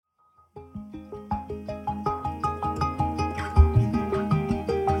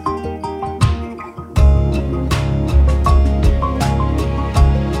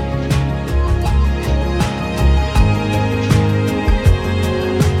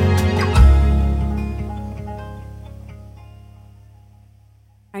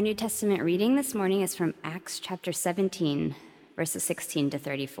Our New Testament reading this morning is from Acts chapter 17, verses 16 to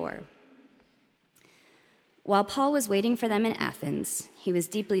 34. While Paul was waiting for them in Athens, he was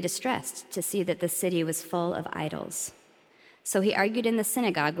deeply distressed to see that the city was full of idols. So he argued in the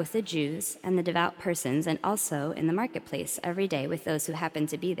synagogue with the Jews and the devout persons, and also in the marketplace every day with those who happened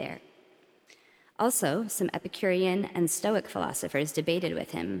to be there. Also, some Epicurean and Stoic philosophers debated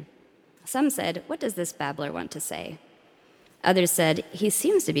with him. Some said, "What does this babbler want to say?" Others said, "He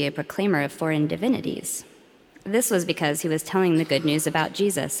seems to be a proclaimer of foreign divinities." This was because he was telling the good news about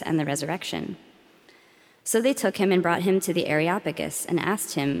Jesus and the resurrection. So they took him and brought him to the Areopagus and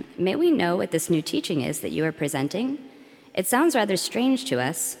asked him, "May we know what this new teaching is that you are presenting? It sounds rather strange to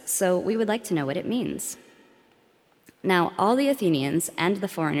us, so we would like to know what it means." Now, all the Athenians and the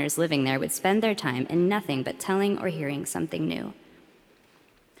foreigners living there would spend their time in nothing but telling or hearing something new.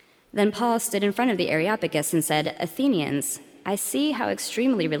 Then Paul stood in front of the Areopagus and said, "Athenians, I see how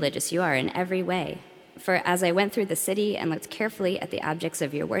extremely religious you are in every way. For as I went through the city and looked carefully at the objects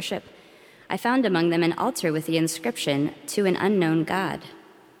of your worship, I found among them an altar with the inscription, 'To an unknown God.'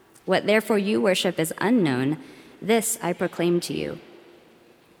 What therefore you worship as unknown, this I proclaim to you.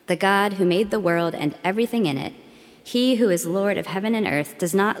 The God who made the world and everything in it, he who is Lord of heaven and earth,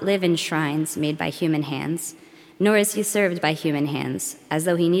 does not live in shrines made by human hands, nor is he served by human hands, as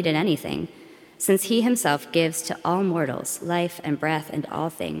though he needed anything, since he himself gives to all mortals life and breath and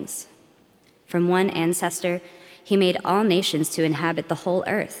all things. From one ancestor, he made all nations to inhabit the whole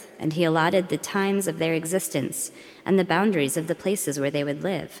earth, and he allotted the times of their existence and the boundaries of the places where they would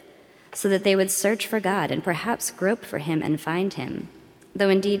live, so that they would search for God and perhaps grope for him and find him, though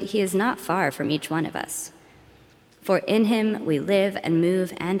indeed he is not far from each one of us. For in him we live and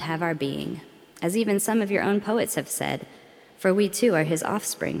move and have our being, as even some of your own poets have said, for we too are his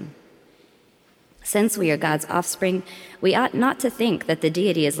offspring. Since we are God's offspring, we ought not to think that the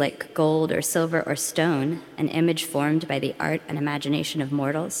deity is like gold or silver or stone, an image formed by the art and imagination of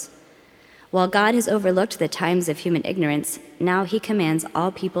mortals. While God has overlooked the times of human ignorance, now he commands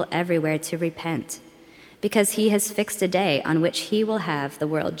all people everywhere to repent, because he has fixed a day on which he will have the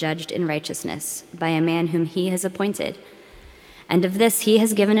world judged in righteousness by a man whom he has appointed. And of this he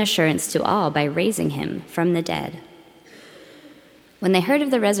has given assurance to all by raising him from the dead." When they heard of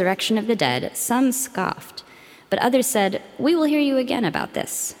the resurrection of the dead, some scoffed, but others said, "We will hear you again about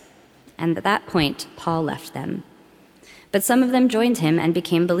this." And at that point, Paul left them. But some of them joined him and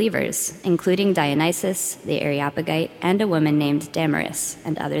became believers, including Dionysius, the Areopagite, and a woman named Damaris,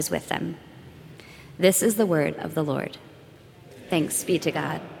 and others with them. This is the word of the Lord. Thanks be to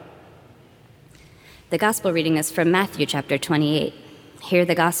God. The gospel reading is from Matthew chapter 28. Hear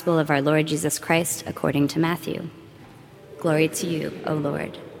the gospel of our Lord Jesus Christ according to Matthew. Glory to you, O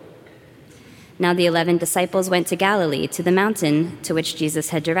Lord. Now the 11 disciples went to Galilee, to the mountain to which Jesus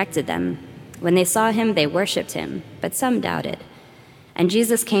had directed them. When they saw him, they worshipped him, but some doubted. And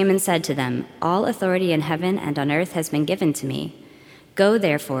Jesus came and said to them, "All authority in heaven and on earth has been given to me. Go,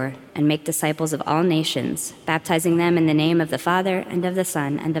 therefore, and make disciples of all nations, baptizing them in the name of the Father and of the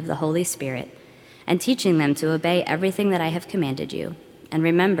Son and of the Holy Spirit, and teaching them to obey everything that I have commanded you. And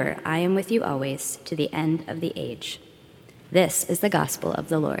remember, I am with you always to the end of the age." This is the gospel of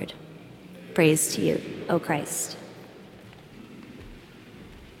the Lord. Praise to you, O Christ.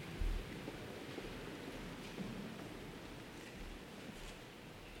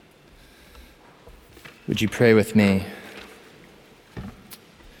 Would you pray with me?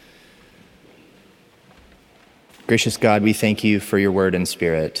 Gracious God, we thank you for your word and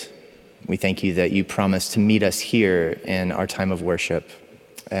spirit. We thank you that you promise to meet us here in our time of worship,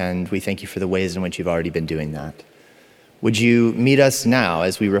 and we thank you for the ways in which you've already been doing that. Would you meet us now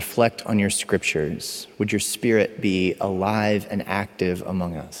as we reflect on your scriptures? Would your spirit be alive and active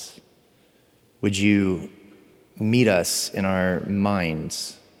among us? Would you meet us in our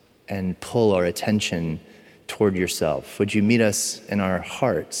minds and pull our attention toward yourself? Would you meet us in our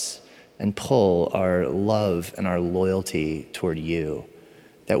hearts and pull our love and our loyalty toward you,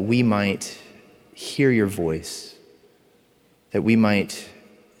 that we might hear your voice, that we might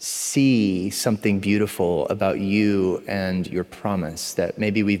see something beautiful about you and your promise that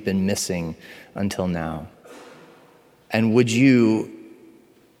maybe we've been missing until now? And would you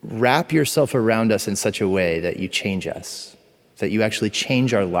wrap yourself around us in such a way that you change us, that you actually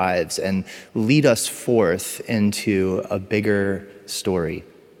change our lives and lead us forth into a bigger story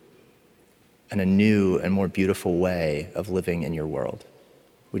and a new and more beautiful way of living in your world?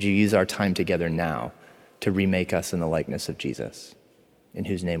 Would you use our time together now to remake us in the likeness of Jesus, in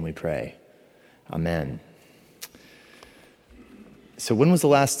whose name we pray. Amen. So when was the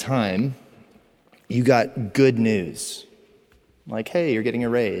last time you got good news? Like, hey, you're getting a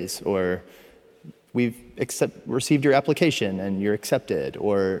raise, or we've received your application and you're accepted,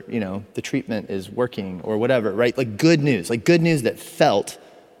 or, the treatment is working, or whatever, right? Like good news that felt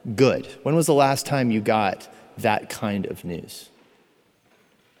good. When was the last time you got that kind of news?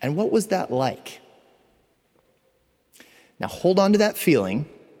 And what was that like? Now hold on to that feeling,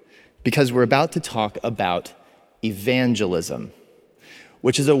 because we're about to talk about evangelism,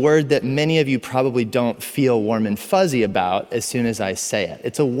 which is a word that many of you probably don't feel warm and fuzzy about as soon as I say it.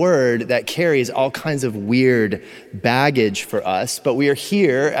 It's a word that carries all kinds of weird baggage for us, but we are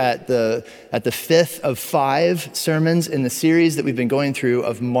here at the fifth of 5 sermons in the series that we've been going through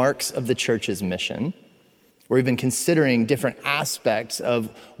of Marks of the Church's Mission, where we've been considering different aspects of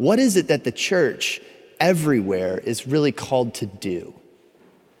what is it that the church everywhere is really called to do.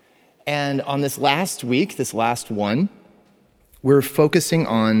 And on this last week, this last one, we're focusing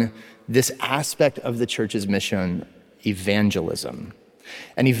on this aspect of the church's mission, evangelism.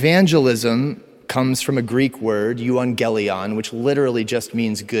 And evangelism comes from a Greek word, euangelion, which literally just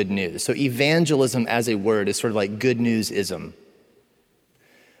means good news. So evangelism as a word is sort of like good news-ism.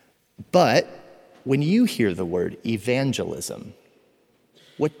 But when you hear the word evangelism,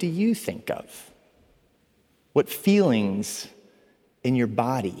 what do you think of? What feelings in your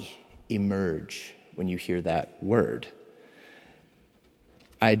body emerge when you hear that word?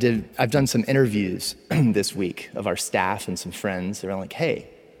 I've done some interviews this week of our staff and some friends. They're like, hey,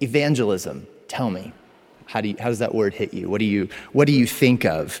 evangelism, tell me, how does that word hit you? What do you think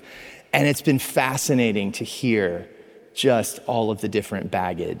of? And it's been fascinating to hear just all of the different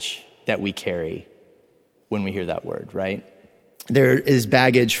baggage that we carry when we hear that word, right? There is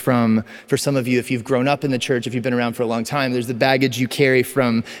baggage for some of you, if you've grown up in the church, if you've been around for a long time, there's the baggage you carry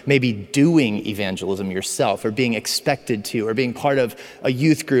from maybe doing evangelism yourself, or being expected to, or being part of a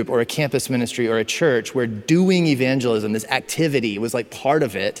youth group or a campus ministry or a church where doing evangelism, this activity, was like part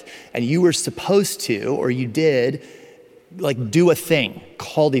of it, and you were supposed to, or you did, like do a thing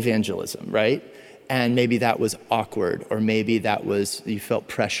called evangelism, right? And maybe that was awkward, or maybe that was, you felt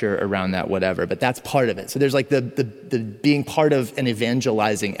pressure around that, whatever, but that's part of it. So there's like the being part of an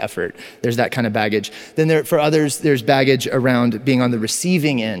evangelizing effort. There's that kind of baggage. Then for others, there's baggage around being on the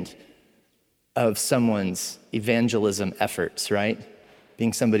receiving end of someone's evangelism efforts, right?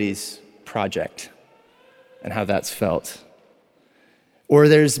 Being somebody's project and how that's felt. Or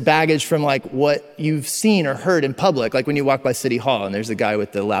there's baggage from like what you've seen or heard in public, like when you walk by City Hall and there's a guy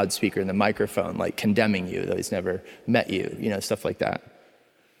with the loudspeaker and the microphone like condemning you, though he's never met you, stuff like that.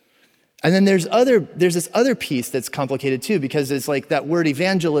 And then there's this other piece that's complicated too, because it's like that word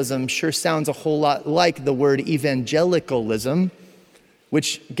evangelism sure sounds a whole lot like the word evangelicalism,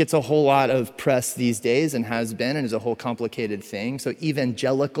 which gets a whole lot of press these days and has been, and is a whole complicated thing. So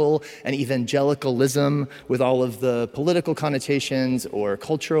evangelical and evangelicalism, with all of the political connotations or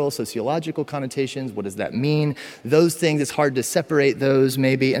cultural, sociological connotations, what does that mean? Those things, it's hard to separate those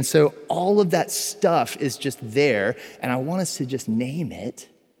maybe. And so all of that stuff is just there, and I want us to just name it,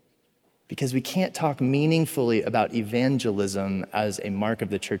 because we can't talk meaningfully about evangelism as a mark of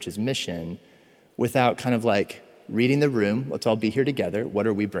the church's mission without kind of like reading the room. Let's all be here together. What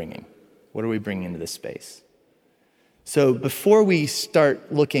are we bringing? What are we bringing into this space? So before we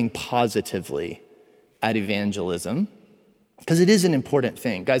start looking positively at evangelism, because it is an important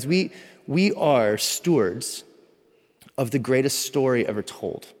thing, guys, we are stewards of the greatest story ever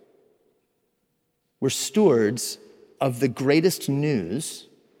told. We're stewards of the greatest news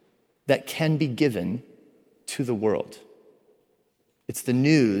that can be given to the world. It's the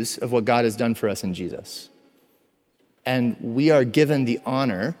news of what God has done for us in Jesus. And we are given the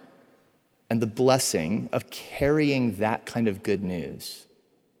honor and the blessing of carrying that kind of good news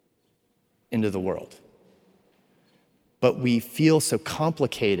into the world. But we feel so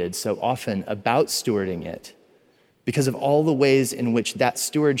complicated so often about stewarding it because of all the ways in which that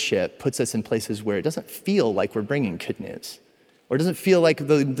stewardship puts us in places where it doesn't feel like we're bringing good news. Or it doesn't feel like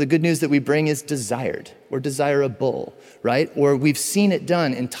the good news that we bring is desired or desirable, right? Or we've seen it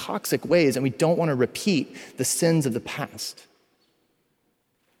done in toxic ways and we don't want to repeat the sins of the past.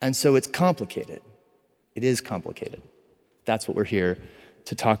 And so it's complicated. It is complicated. That's what we're here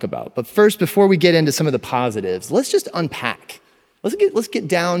to talk about. But first, before we get into some of the positives, let's just unpack. Let's get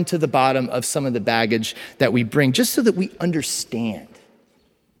down to the bottom of some of the baggage that we bring, just so that we understand.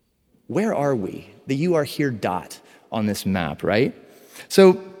 Where are we? The "you are here" dot on this map, right?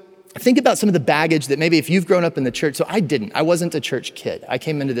 So think about some of the baggage that maybe if you've grown up in the church. So I wasn't a church kid. I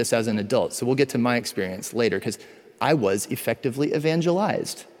came into this as an adult. So we'll get to my experience later, because I was effectively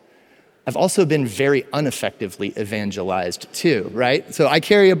evangelized. I've also been very ineffectively evangelized too, right? So I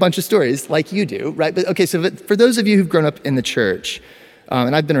carry a bunch of stories like you do, right? But okay, so for those of you who've grown up in the church,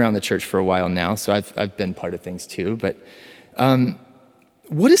 and I've been around the church for a while now, so I've been part of things too, but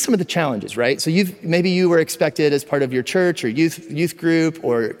what are some of the challenges, right? So maybe you were expected as part of your church or youth group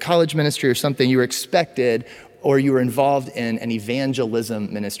or college ministry or something, you were expected or you were involved in an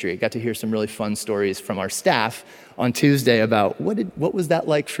evangelism ministry. I got to hear some really fun stories from our staff on Tuesday about what was that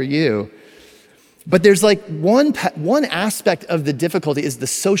like for you? But there's like one aspect of the difficulty is the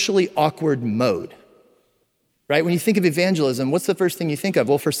socially awkward mode, right? When you think of evangelism, what's the first thing you think of?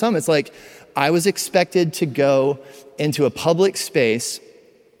 Well, for some, it's like, I was expected to go into a public space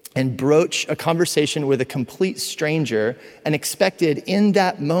and broach a conversation with a complete stranger and expected in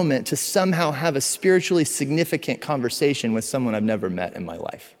that moment to somehow have a spiritually significant conversation with someone I've never met in my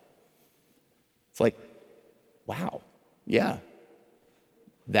life. It's like, wow, yeah,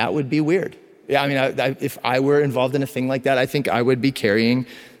 that would be weird. Yeah, I mean, if I were involved in a thing like that, I think I would be carrying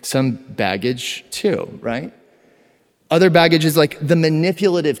some baggage too, right? Other baggage is like the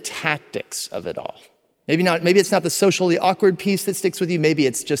manipulative tactics of it all. Maybe it's not the socially awkward piece that sticks with you. Maybe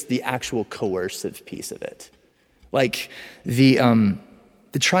it's just the actual coercive piece of it. Like the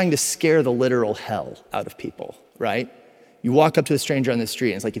trying to scare the literal hell out of people, right? You walk up to a stranger on the street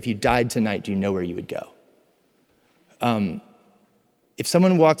and it's like, if you died tonight, do you know where you would go? If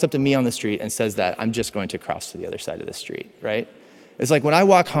someone walks up to me on the street and says that, I'm just going to cross to the other side of the street, right? It's like when I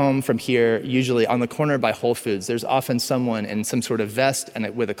walk home from here, usually on the corner by Whole Foods, there's often someone in some sort of vest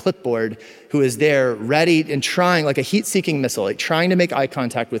and with a clipboard who is there ready and trying, like a heat-seeking missile, like trying to make eye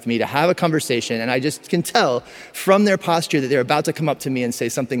contact with me, to have a conversation. And I just can tell from their posture that they're about to come up to me and say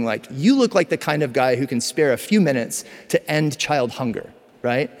something like, you look like the kind of guy who can spare a few minutes to end child hunger,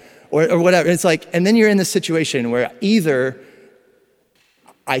 right? Or whatever. It's like, and then you're in this situation where either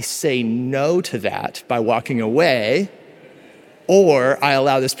I say no to that by walking away, or I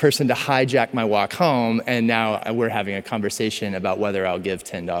allow this person to hijack my walk home, and now we're having a conversation about whether I'll give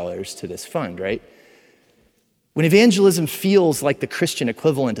 $10 to this fund, right? When evangelism feels like the Christian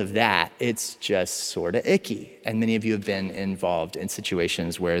equivalent of that, it's just sort of icky. And many of you have been involved in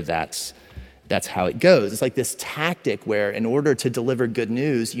situations where that's how it goes. It's like this tactic where in order to deliver good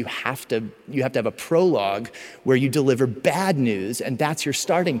news, you have to have a prologue where you deliver bad news, and that's your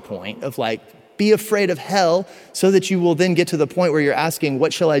starting point of like, be afraid of hell so that you will then get to the point where you're asking,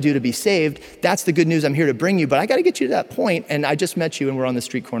 what shall I do to be saved? That's the good news I'm here to bring you, but I got to get you to that point, and I just met you and we're on the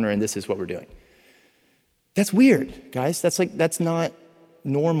street corner and this is what we're doing. That's weird, guys. That's not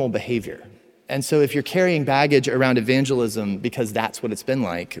normal behavior. And so if you're carrying baggage around evangelism because that's what it's been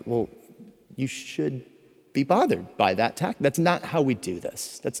like, well, you should be bothered by that tact. That's not how we do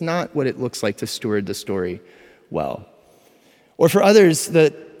this. That's not what it looks like to steward the story well. Or for others,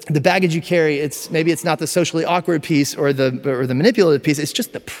 the baggage you carry, maybe it's not the socially awkward piece or the manipulative piece, it's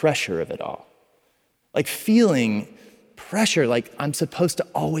just the pressure of it all. Like feeling pressure, like I'm supposed to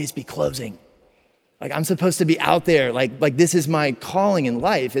always be closing. Like I'm supposed to be out there, like this is my calling in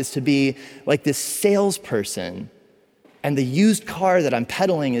life, is to be like this salesperson, and the used car that I'm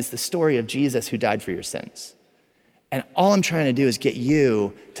peddling is the story of Jesus who died for your sins. And all I'm trying to do is get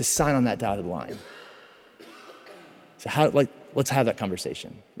you to sign on that dotted line. So let's have that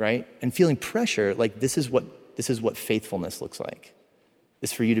conversation, right? And feeling pressure, like this is what faithfulness looks like.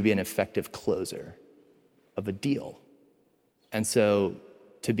 Is for you to be an effective closer of a deal. And so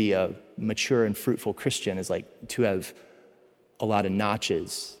to be a mature and fruitful Christian is like to have a lot of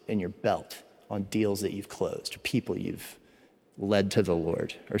notches in your belt on deals that you've closed or people you've led to the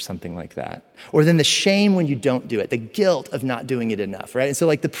Lord or something like that. Or then the shame when you don't do it, the guilt of not doing it enough, right? And so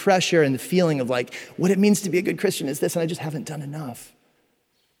like the pressure and the feeling of like, what it means to be a good Christian is this, and I just haven't done enough.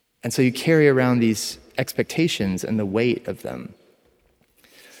 And so you carry around these expectations and the weight of them.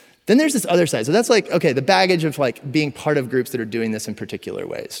 Then there's this other side. So that's like, okay, the baggage of like being part of groups that are doing this in particular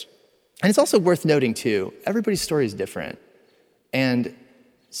ways. And it's also worth noting too, everybody's story is different. And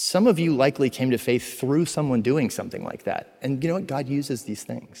some of you likely came to faith through someone doing something like that. And you know what? God uses these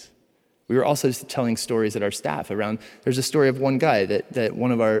things. We were also telling stories at our staff around, there's a story of one guy that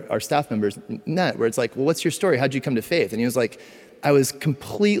one of our staff members met, where it's like, well, what's your story? How'd you come to faith? And he was like, I was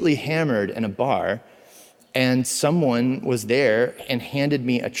completely hammered in a bar, and someone was there and handed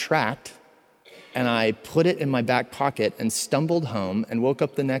me a tract, and I put it in my back pocket and stumbled home and woke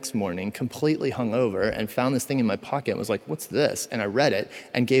up the next morning completely hungover and found this thing in my pocket and was like, what's this? And I read it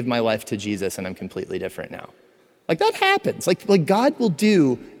and gave my life to Jesus, and I'm completely different now. Like that happens. Like God will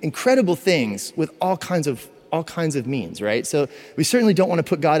do incredible things with all kinds of all kinds of means, right? So we certainly don't want to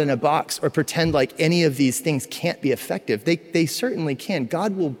put God in a box or pretend like any of these things can't be effective. They certainly can.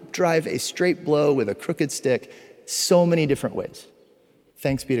 God will drive a straight blow with a crooked stick so many different ways.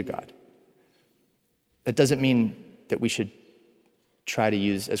 Thanks be to God. That doesn't mean that we should try to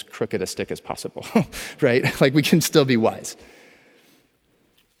use as crooked a stick as possible, right? Like we can still be wise.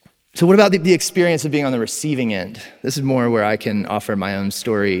 So what about the experience of being on the receiving end? This is more where I can offer my own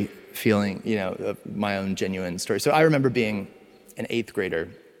story, feeling, my own genuine story. So I remember being an 8th grader,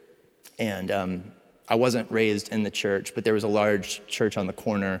 and I wasn't raised in the church, but there was a large church on the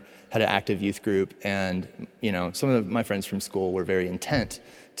corner, had an active youth group, and some of my friends from school were very intent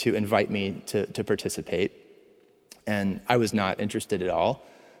to invite me to participate, and I was not interested at all.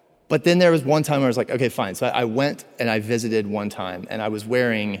 But then there was one time where I was like, okay, fine. So I went and I visited one time, and I was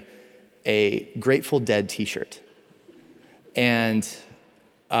wearing a Grateful Dead t-shirt. And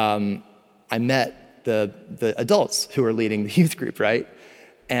I met the adults who were leading the youth group, right?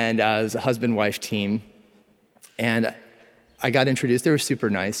 And it was a husband-wife team. And I got introduced. They were super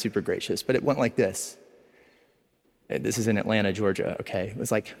nice, super gracious, but it went like this. This is in Atlanta, Georgia, okay? It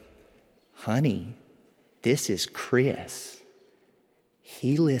was like, honey, this is Chris.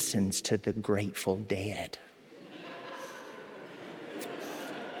 He listens to the Grateful Dead.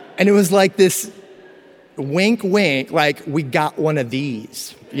 And it was like this wink, wink, like we got one of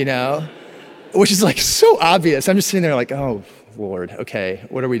these, which is like so obvious. I'm just sitting there like, oh, Lord, okay,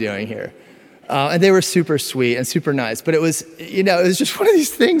 what are we doing here? And they were super sweet and super nice, but it was, it was just one of these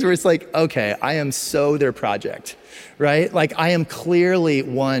things where it's like, okay, I am so their project, right? Like I am clearly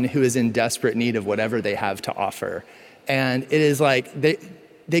one who is in desperate need of whatever they have to offer. And it is like,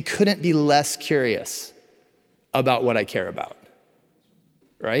 they couldn't be less curious about what I care about.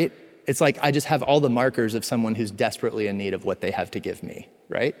 Right? It's like I just have all the markers of someone who's desperately in need of what they have to give me,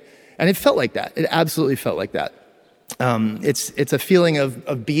 right? And it felt like that. It absolutely felt like that. It's a feeling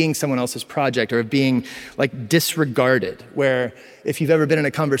of being someone else's project or of being like disregarded, where if you've ever been in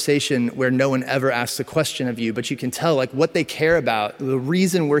a conversation where no one ever asks a question of you, but you can tell like what they care about, the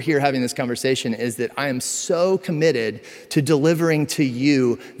reason we're here having this conversation is that I am so committed to delivering to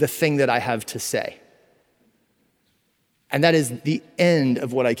you the thing that I have to say. And that is the end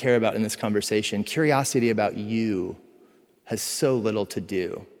of what I care about in this conversation. Curiosity about you has so little to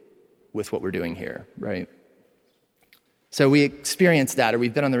do with what we're doing here, right? So we experience that, or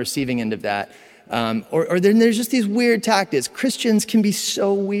we've been on the receiving end of that. Or then there's just these weird tactics. Christians can be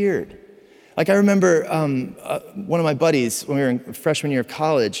so weird. Like I remember one of my buddies, when we were in freshman year of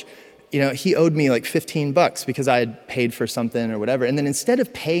college, he owed me like $15 because I had paid for something or whatever. And then instead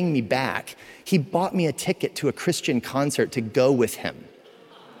of paying me back, he bought me a ticket to a Christian concert to go with him.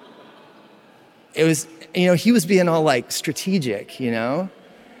 It was, he was being all like strategic,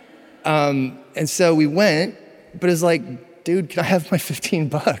 And so we went, but it was like, dude, can I have my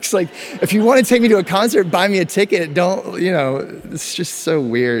 $15? Like, if you want to take me to a concert, buy me a ticket. Don't, it's just so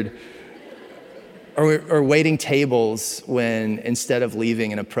weird. Or waiting tables when instead of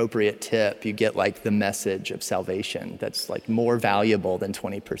leaving an appropriate tip, you get like the message of salvation that's like more valuable than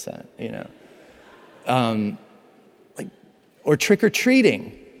 20%, or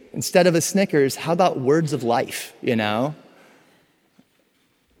trick-or-treating. Instead of a Snickers, how about words of life,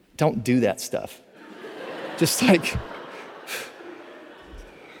 Don't do that stuff. Just like...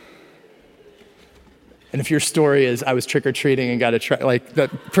 And if your story is, I was trick-or-treating and got a try, like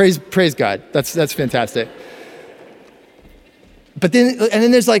that, praise God. That's fantastic. But then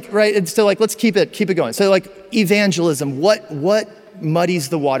there's like, right, it's still like, let's keep it going. So like evangelism, what muddies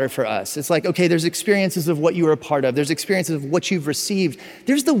the water for us? It's like, okay, there's experiences of what you were a part of. There's experiences of what you've received.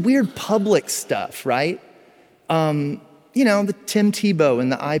 There's the weird public stuff, right? The Tim Tebow and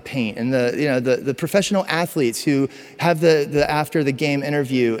the eye paint and the professional athletes who have the after the game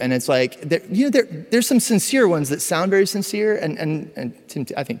interview, and it's like there's some sincere ones that sound very sincere, and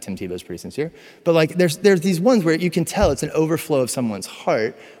I think Tim Tebow's pretty sincere, but like there's these ones where you can tell it's an overflow of someone's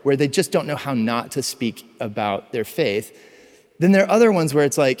heart where they just don't know how not to speak about their faith. Then there are other ones where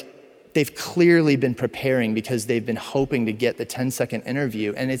it's like they've clearly been preparing because they've been hoping to get the 10-second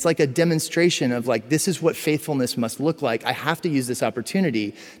interview. And it's like a demonstration of like, this is what faithfulness must look like. I have to use this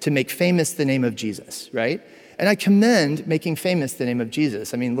opportunity to make famous the name of Jesus, right? And I commend making famous the name of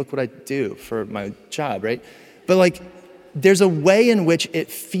Jesus. I mean, look what I do for my job, right? But like, there's a way in which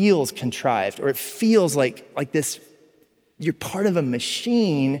it feels contrived, or it feels like this, you're part of a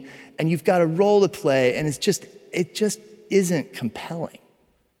machine and you've got a role to play, and it just isn't compelling.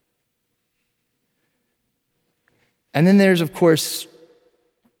 And then there's, of course,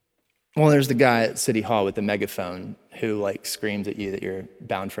 there's the guy at City Hall with the megaphone who like screams at you that you're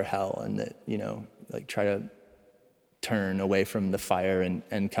bound for hell and that, like try to turn away from the fire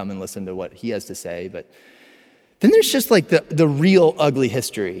and come and listen to what he has to say. But then there's just like the real ugly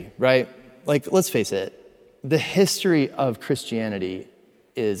history, right? Like, let's face it, the history of Christianity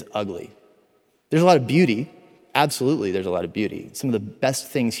is ugly. There's a lot of beauty. Absolutely, there's a lot of beauty. Some of the best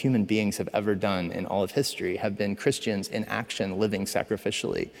things human beings have ever done in all of history have been Christians in action, living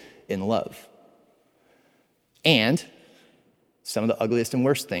sacrificially in love. And some of the ugliest and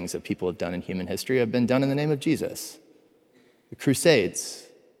worst things that people have done in human history have been done in the name of Jesus. The Crusades,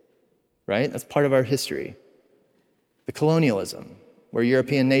 right? That's part of our history. The colonialism, where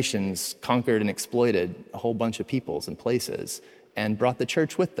European nations conquered and exploited a whole bunch of peoples and places and brought the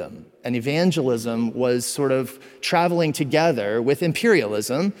church with them. And evangelism was sort of traveling together with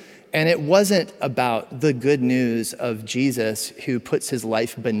imperialism, and it wasn't about the good news of Jesus who puts his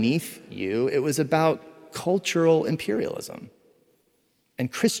life beneath you. It was about cultural imperialism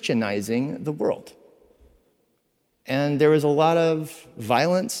and Christianizing the world. And there was a lot of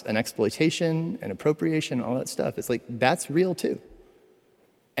violence and exploitation and appropriation, all that stuff. It's like, that's real too.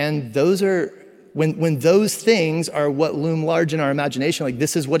 And those are, when those things are what loom large in our imagination, like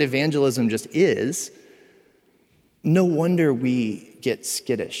this is what evangelism just is, no wonder we get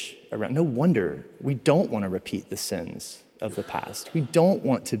skittish around. No wonder we don't want to repeat the sins of the past. We don't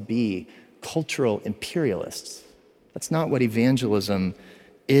want to be cultural imperialists. That's not what evangelism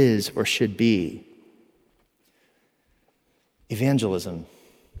is or should be. Evangelism,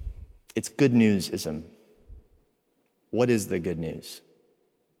 it's good newsism. What is the good news?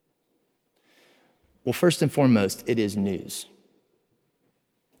 Well, first and foremost, it is news.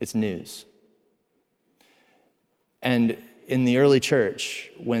 It's news. And in the early church,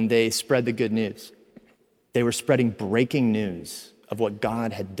 when they spread the good news, they were spreading breaking news of what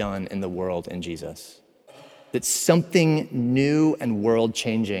God had done in the world in Jesus. That something new and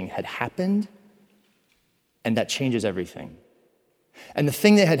world-changing had happened, and that changes everything. And the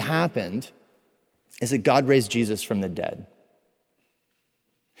thing that had happened is that God raised Jesus from the dead.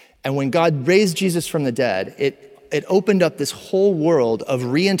 And when God raised Jesus from the dead, it opened up this whole world of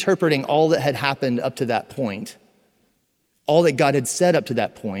reinterpreting all that had happened up to that point, all that God had said up to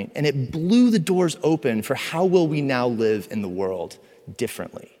that point, and it blew the doors open for how will we now live in the world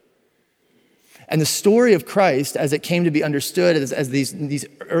differently. And the story of Christ, as it came to be understood, as these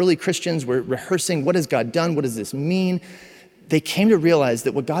early Christians were rehearsing, what has God done? What does this mean? They came to realize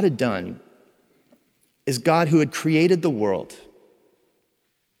that what God had done is God who had created the world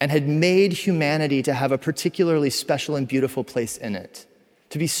and had made humanity to have a particularly special and beautiful place in it,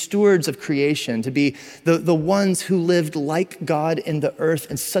 to be stewards of creation, to be the ones who lived like God in the earth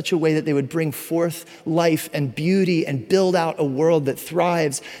in such a way that they would bring forth life and beauty and build out a world that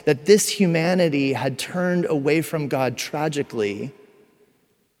thrives, that this humanity had turned away from God tragically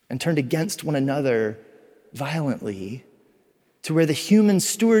and turned against one another violently, to where the human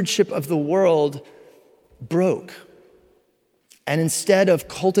stewardship of the world broke. And instead of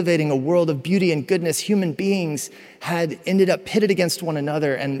cultivating a world of beauty and goodness, human beings had ended up pitted against one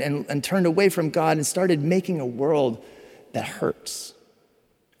another and turned away from God and started making a world that hurts.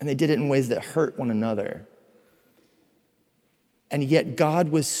 And they did it in ways that hurt one another. And yet God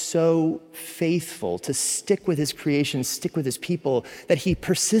was so faithful to stick with his creation, stick with his people, that he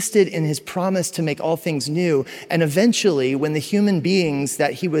persisted in his promise to make all things new. And eventually, when the human beings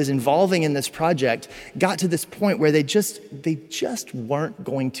that he was involving in this project got to this point where they just weren't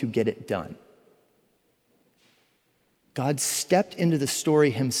going to get it done, God stepped into the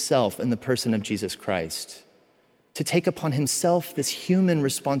story himself in the person of Jesus Christ to take upon himself this human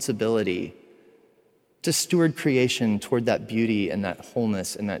responsibility to steward creation toward that beauty and that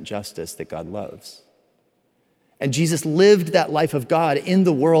wholeness and that justice that God loves. And Jesus lived that life of God in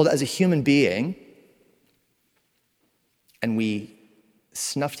the world as a human being, and we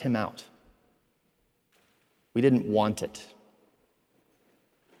snuffed him out. We didn't want it,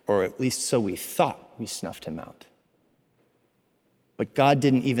 or at least so we thought we snuffed him out. But God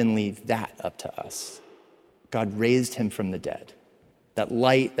didn't even leave that up to us. God raised him from the dead. That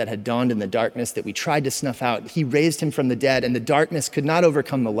light that had dawned in the darkness that we tried to snuff out, he raised him from the dead, and the darkness could not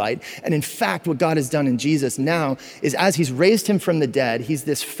overcome the light. And in fact, what God has done in Jesus now is, as he's raised him from the dead, he's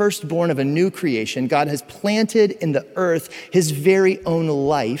this firstborn of a new creation. God has planted in the earth his very own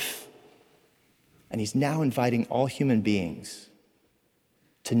life, and he's now inviting all human beings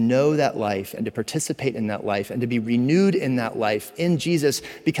to know that life and to participate in that life and to be renewed in that life in Jesus,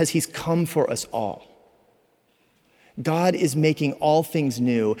 because he's come for us all. God is making all things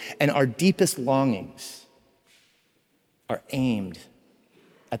new, and our deepest longings are aimed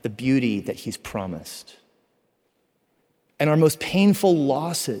at the beauty that he's promised. And our most painful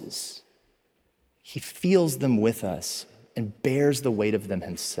losses, He feels them with us and bears the weight of them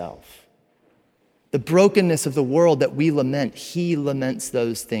himself. The brokenness of the world that we lament, he laments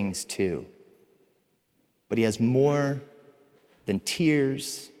those things too. But he has more than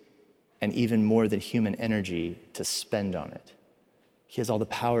tears and even more than human energy to spend on it. He has all the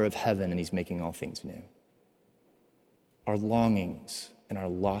power of heaven, and he's making all things new. Our longings and our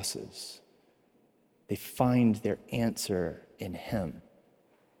losses, they find their answer in him.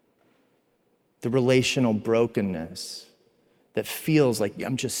 The relational brokenness that feels like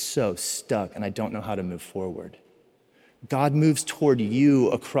I'm just so stuck and I don't know how to move forward. God moves toward you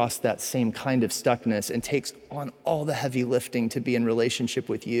across that same kind of stuckness and takes on all the heavy lifting to be in relationship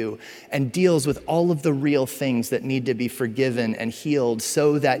with you and deals with all of the real things that need to be forgiven and healed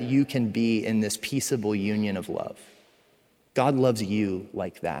so that you can be in this peaceable union of love. God loves you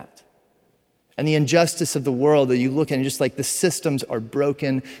like that. And the injustice of the world that you look at and just like the systems are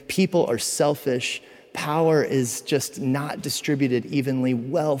broken, people are selfish, power is just not distributed evenly,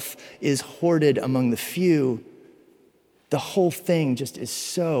 wealth is hoarded among the few. The whole thing just is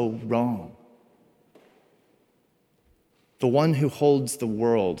so wrong. The one who holds the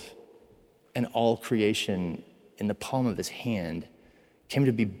world and all creation in the palm of his hand came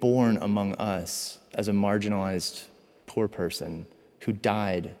to be born among us as a marginalized poor person who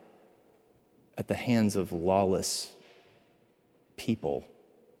died at the hands of lawless people,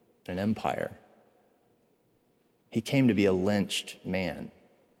 an empire. He came to be a lynched man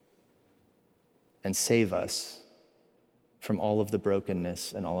and save us from all of the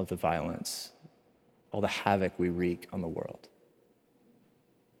brokenness and all of the violence, all the havoc we wreak on the world.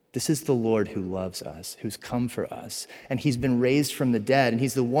 This is the Lord who loves us, who's come for us, and he's been raised from the dead, and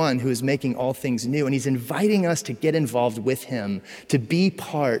he's the one who is making all things new, and he's inviting us to get involved with him, to be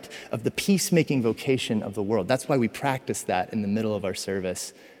part of the peacemaking vocation of the world. That's why we practice that in the middle of our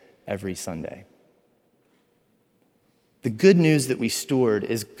service every Sunday. The good news that we steward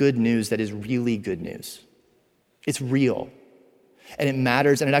is good news that is really good news. It's real, and it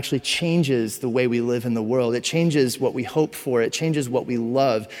matters, and it actually changes the way we live in the world. It changes what we hope for. It changes what we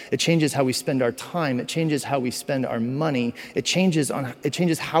love. It changes how we spend our time. It changes how we spend our money. It changes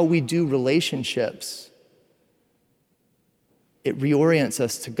how we do relationships. It reorients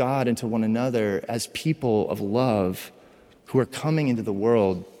us to God and to one another as people of love who are coming into the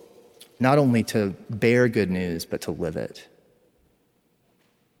world not only to bear good news, but to live it.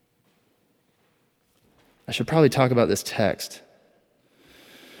 I should probably talk about this text.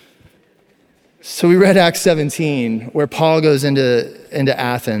 So we read Acts 17, where Paul goes into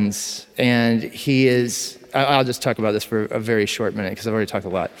Athens, and I'll just talk about this for a very short minute, because I've already talked a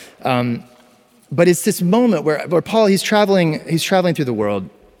lot. But it's this moment where Paul, he's traveling through the world,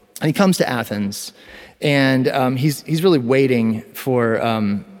 and he comes to Athens, and he's really waiting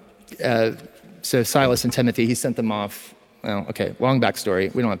for, so Silas and Timothy, he sent them off. Well, okay, long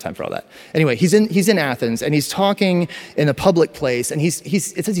backstory. We don't have time for all that. Anyway, he's in Athens, and he's talking in a public place, and it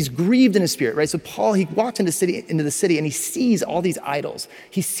says he's grieved in his spirit, right? So Paul, he walked into the city, and he sees all these idols.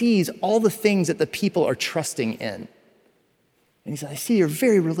 He sees all the things that the people are trusting in. And he said, I see you're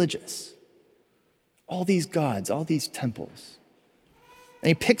very religious. All these gods, all these temples. And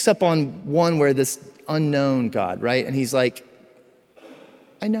he picks up on one where this unknown God, right? And he's like,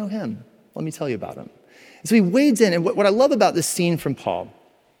 I know him. Let me tell you about him. And so he wades in, and what I love about this scene from Paul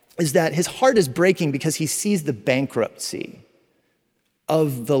is that his heart is breaking because he sees the bankruptcy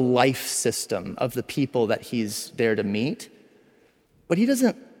of the life system of the people that he's there to meet, but he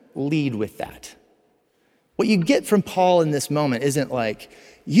doesn't lead with that. What you get from Paul in this moment isn't like,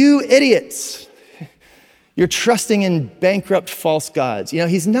 you idiots, you're trusting in bankrupt false gods.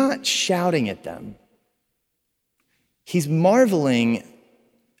 He's not shouting at them. He's marveling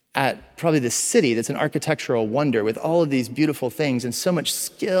at probably the city that's an architectural wonder with all of these beautiful things and so much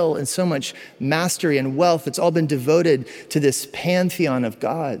skill and so much mastery and wealth that's all been devoted to this pantheon of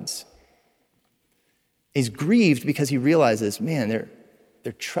gods. He's grieved because he realizes, man,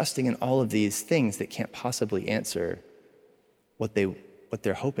 they're trusting in all of these things that can't possibly answer what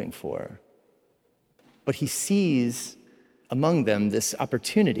they're hoping for. But he sees among them this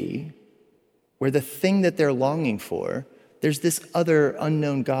opportunity where the thing that they're longing for, there's this other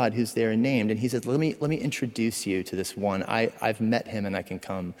unknown God who's there and named. And he says, let me introduce you to this one. I've met him, and I can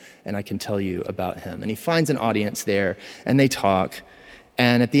come and I can tell you about him. And he finds an audience there, and they talk.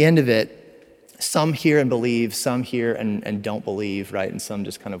 And at the end of it, some hear and believe, some hear and don't believe, right? And some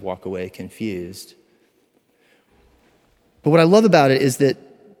just kind of walk away confused. But what I love about it is that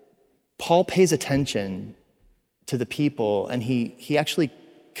Paul pays attention to the people, and he actually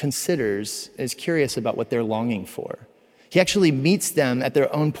is curious about what they're longing for. He actually meets them at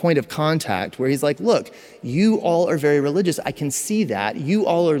their own point of contact where he's like, look, you all are very religious. I can see that. You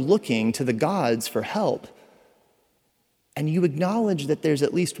all are looking to the gods for help. And you acknowledge that there's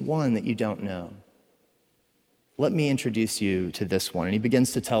at least one that you don't know. Let me introduce you to this one. And he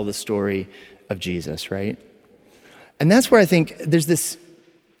begins to tell the story of Jesus, right? And that's where I think there's this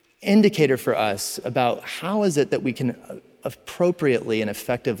indicator for us about how is it that we can appropriately and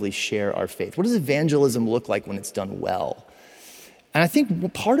effectively share our faith. What does evangelism look like when it's done well? And I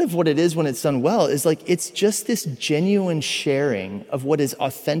think part of what it is when it's done well is like it's just this genuine sharing of what is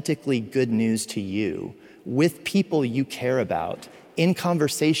authentically good news to you with people you care about in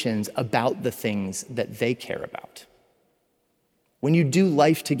conversations about the things that they care about. When you do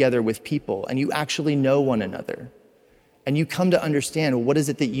life together with people and you actually know one another and you come to understand what is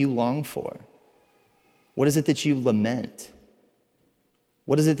it that you long for? What is it that you lament?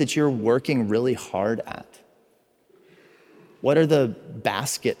 What is it that you're working really hard at? What are the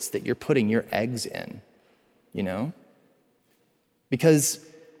baskets that you're putting your eggs in, you know? Because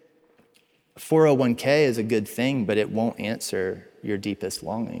 401k is a good thing, but it won't answer your deepest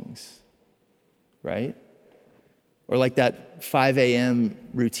longings, right? Or like that 5 a.m.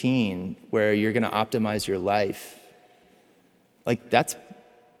 routine where you're gonna optimize your life. Like that's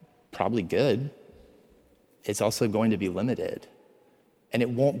probably good. It's also going to be limited. And it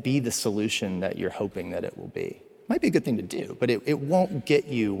won't be the solution that you're hoping that it will be. Might be a good thing to do, but it won't get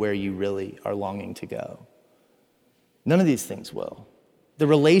you where you really are longing to go. None of these things will. The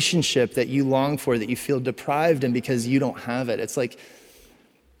relationship that you long for, that you feel deprived in because you don't have it, it's like,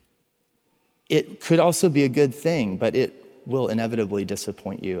 it could also be a good thing, but it will inevitably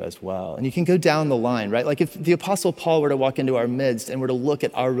disappoint you as well. And you can go down the line, right? Like if the Apostle Paul were to walk into our midst and were to look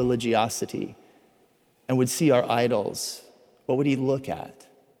at our religiosity and would see our idols, what would he look at?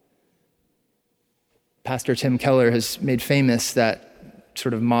 Pastor Tim Keller has made famous that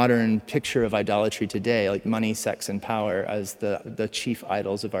sort of modern picture of idolatry today, like money, sex, and power as the chief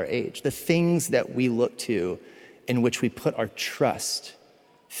idols of our age. The things that we look to in which we put our trust,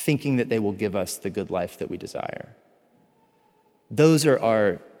 thinking that they will give us the good life that we desire. Those are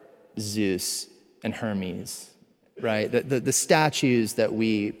our Zeus and Hermes, right? The statues that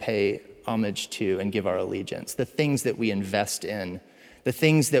we pay homage to and give our allegiance, the things that we invest in, the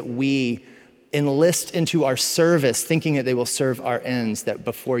things that we enlist into our service, thinking that they will serve our ends, that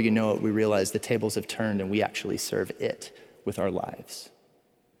before you know it, we realize the tables have turned and we actually serve it with our lives.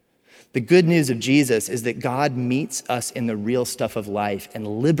 The good news of Jesus is that God meets us in the real stuff of life and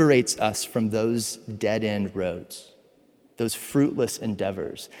liberates us from those dead-end roads, those fruitless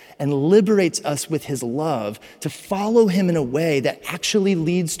endeavors, and liberates us with his love to follow him in a way that actually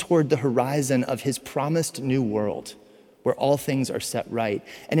leads toward the horizon of his promised new world, where all things are set right,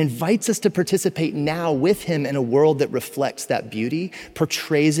 and invites us to participate now with him in a world that reflects that beauty,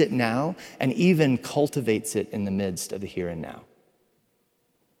 portrays it now, and even cultivates it in the midst of the here and now.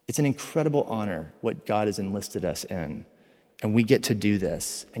 It's an incredible honor what God has enlisted us in, and we get to do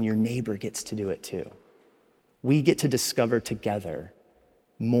this, and your neighbor gets to do it too. We get to discover together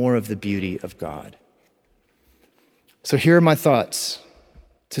more of the beauty of God. So here are my thoughts.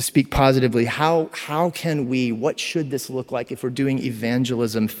 To speak positively, how can we, what should this look like if we're doing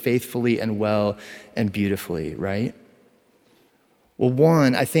evangelism faithfully and well and beautifully, right? Well,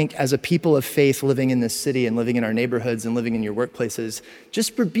 one, I think as a people of faith living in this city and living in our neighborhoods and living in your workplaces,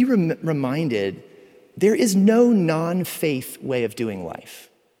 just be reminded there is no non-faith way of doing life.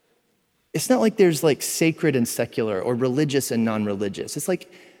 It's not like there's like sacred and secular or religious and non-religious. It's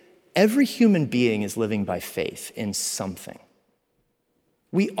like every human being is living by faith in something.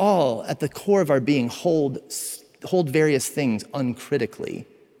 We all, at the core of our being, hold various things uncritically.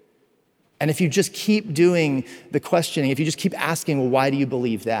 And if you just keep doing the questioning, if you just keep asking, well, why do you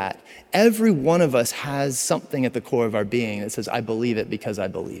believe that? Every one of us has something at the core of our being that says, I believe it because I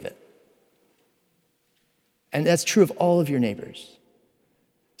believe it. And that's true of all of your neighbors.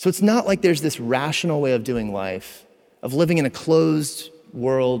 So it's not like there's this rational way of doing life, of living in a closed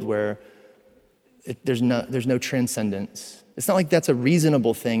world where there's no transcendence. It's not like that's a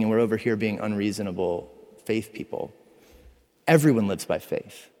reasonable thing and we're over here being unreasonable faith people. Everyone lives by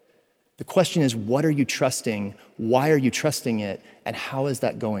faith. The question is, what are you trusting? Why are you trusting it? And how is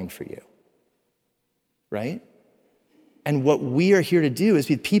that going for you? Right? And what we are here to do is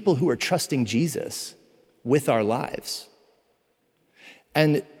be people who are trusting Jesus with our lives.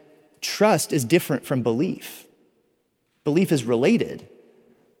 And trust is different from belief. Belief is related.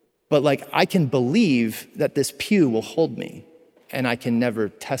 But like, I can believe that this pew will hold me and I can never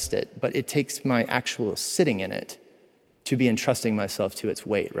test it, but it takes my actual sitting in it to be entrusting myself to its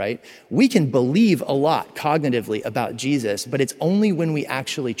weight, right? We can believe a lot cognitively about Jesus, but it's only when we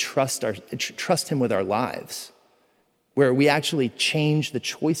actually trust him with our lives, where we actually change the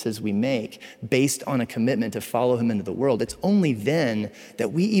choices we make based on a commitment to follow him into the world. It's only then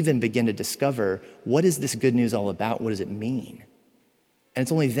that we even begin to discover, what is this good news all about? What does it mean? And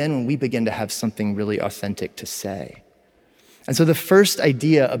it's only then when we begin to have something really authentic to say. And so the first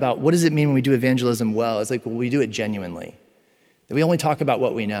idea about what does it mean when we do evangelism well is like, well, we do it genuinely. That we only talk about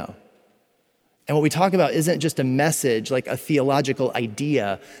what we know. And what we talk about isn't just a message, like a theological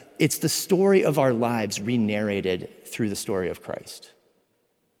idea. It's the story of our lives re-narrated through the story of Christ.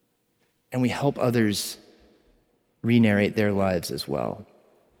 And we help others re-narrate their lives as well.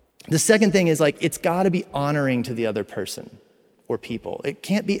 The second thing is like, it's gotta be honoring to the other person or people. It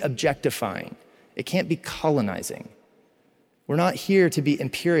can't be objectifying. It can't be colonizing. We're not here to be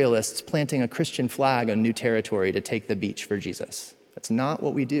imperialists planting a Christian flag on new territory to take the beach for Jesus. That's not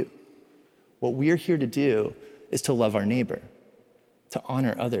what we do. What we're here to do is to love our neighbor, to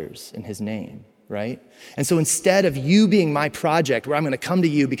honor others in his name, right? And so instead of you being my project where I'm gonna come to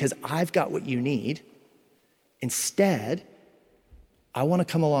you because I've got what you need, instead, I wanna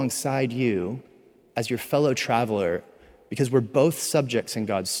come alongside you as your fellow traveler because we're both subjects in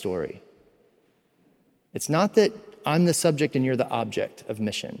God's story. It's not that I'm the subject and you're the object of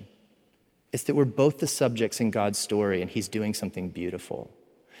mission. It's that we're both the subjects in God's story and he's doing something beautiful.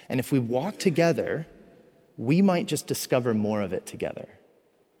 And if we walk together, we might just discover more of it together.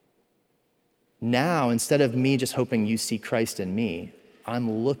 Now, instead of me just hoping you see Christ in me, I'm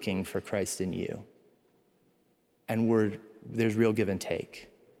looking for Christ in you. And there's real give and take.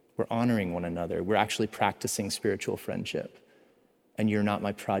 We're honoring one another. We're actually practicing spiritual friendship. And you're not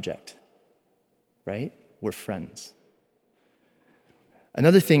my project, right? We're friends.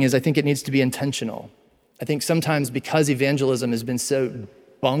 Another thing is I think it needs to be intentional. I think sometimes because evangelism has been so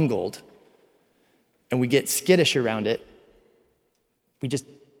bungled and we get skittish around it, we just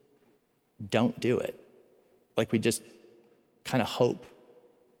don't do it. Like we just kind of hope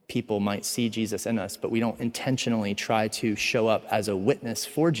people might see Jesus in us, but we don't intentionally try to show up as a witness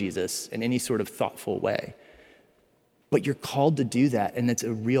for Jesus in any sort of thoughtful way. But you're called to do that, and it's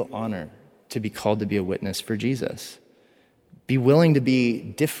a real honor to be called to be a witness for Jesus. Be willing to be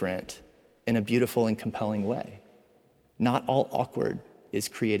different in a beautiful and compelling way. Not all awkward is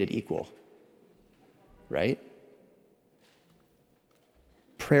created equal, right?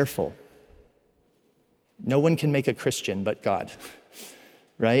 Prayerful. No one can make a Christian but God,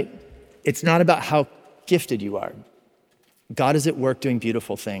 right? It's not about how gifted you are. God is at work doing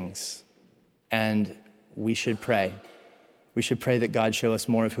beautiful things, and we should pray. We should pray that God show us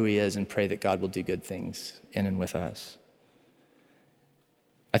more of who he is and pray that God will do good things in and with us.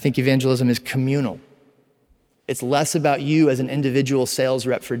 I think evangelism is communal. It's less about you as an individual sales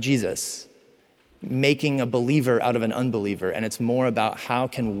rep for Jesus, making a believer out of an unbeliever, and it's more about how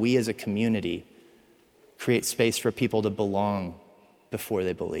can we as a community create space for people to belong before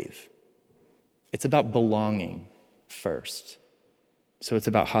they believe. It's about belonging first. So it's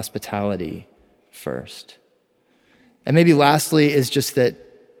about hospitality first. And maybe lastly is just that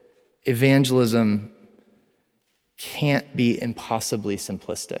evangelism can't be impossibly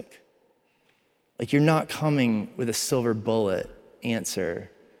simplistic. Like you're not coming with a silver bullet answer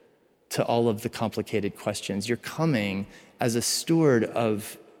to all of the complicated questions. You're coming as a steward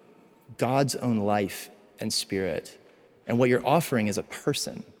of God's own life and spirit. And what you're offering is a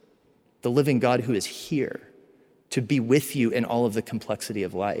person, the living God who is here to be with you in all of the complexity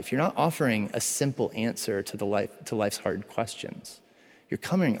of life. You're not offering a simple answer to life's hard questions. You're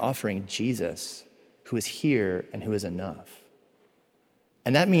coming offering Jesus, who is here and who is enough.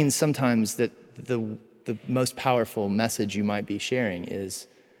 And that means sometimes that the most powerful message you might be sharing is,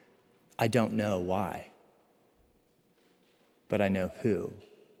 I don't know why, but I know who,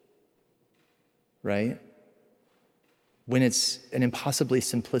 right? When it's an impossibly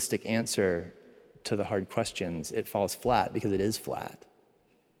simplistic answer to the hard questions, it falls flat because it is flat.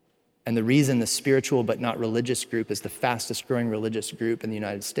 And the reason the spiritual but not religious group is the fastest growing religious group in the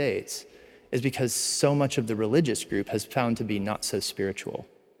United States is because so much of the religious group has found to be not so spiritual.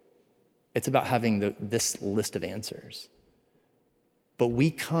 It's about having this list of answers. But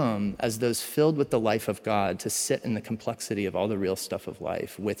we come as those filled with the life of God to sit in the complexity of all the real stuff of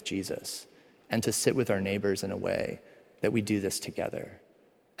life with Jesus and to sit with our neighbors in a way that we do this together.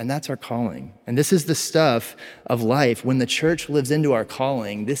 And that's our calling. And this is the stuff of life. When the church lives into our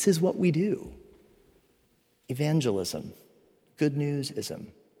calling, this is what we do. Evangelism, good newsism.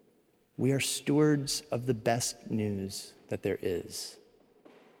 We are stewards of the best news that there is.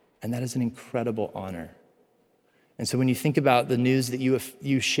 And that is an incredible honor. And so when you think about the news that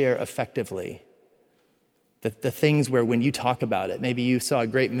you share effectively, the things where when you talk about it, maybe you saw a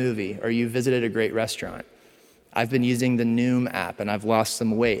great movie or you visited a great restaurant. I've been using the Noom app and I've lost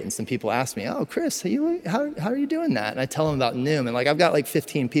some weight. And some people ask me, oh, Chris, how are you doing that? And I tell them about Noom. And I've got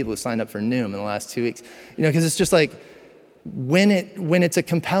 15 people who signed up for Noom in the last 2 weeks. Because it's just when it's a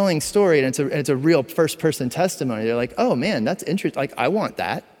compelling story and it's a real first person testimony, they're like, oh man, that's interesting. I want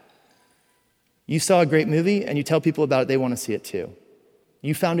that. You saw a great movie and you tell people about it, they want to see it too.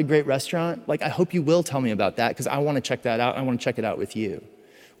 You found a great restaurant, I hope you will tell me about that because I want to check that out. I want to check it out with you.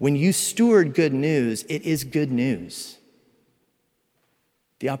 When you steward good news, it is good news.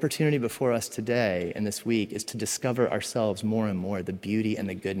 The opportunity before us today and this week is to discover ourselves more and more the beauty and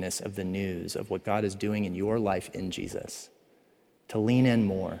the goodness of the news of what God is doing in your life in Jesus. To lean in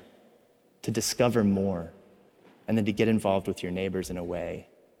more, to discover more, and then to get involved with your neighbors in a way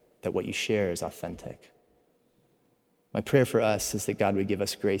that what you share is authentic. My prayer for us is that God would give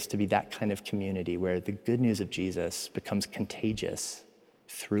us grace to be that kind of community where the good news of Jesus becomes contagious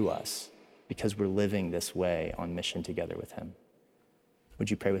through us because we're living this way on mission together with him. Would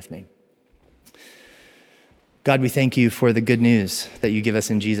you pray with me? God, we thank you for the good news that you give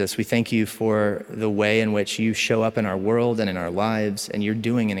us in Jesus. We thank you for the way in which you show up in our world and in our lives, and you're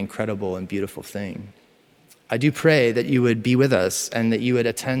doing an incredible and beautiful thing. I do pray that you would be with us and that you would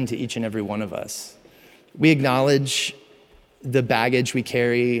attend to each and every one of us. We acknowledge the baggage we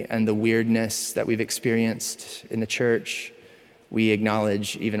carry and the weirdness that we've experienced in the church. We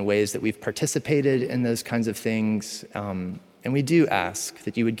acknowledge even ways that we've participated in those kinds of things. And we do ask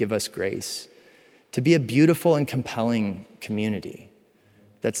that you would give us grace to be a beautiful and compelling community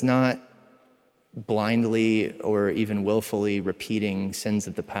that's not blindly or even willfully repeating sins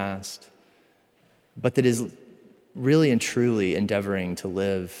of the past, but that is really and truly endeavoring to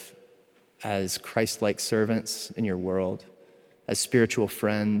live as Christ-like servants in your world, as spiritual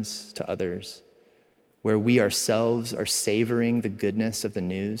friends to others, where we ourselves are savoring the goodness of the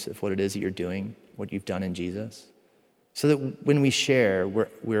news of what it is that you're doing, what you've done in Jesus, so that when we share,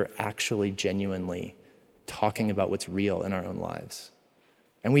 we're actually genuinely talking about what's real in our own lives.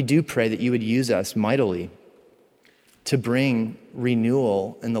 And we do pray that you would use us mightily to bring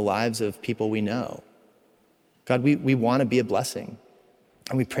renewal in the lives of people we know. God, we want to be a blessing,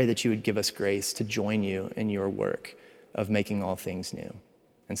 and we pray that you would give us grace to join you in your work of making all things new.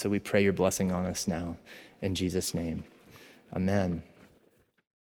 And so we pray your blessing on us now. In Jesus' name, amen.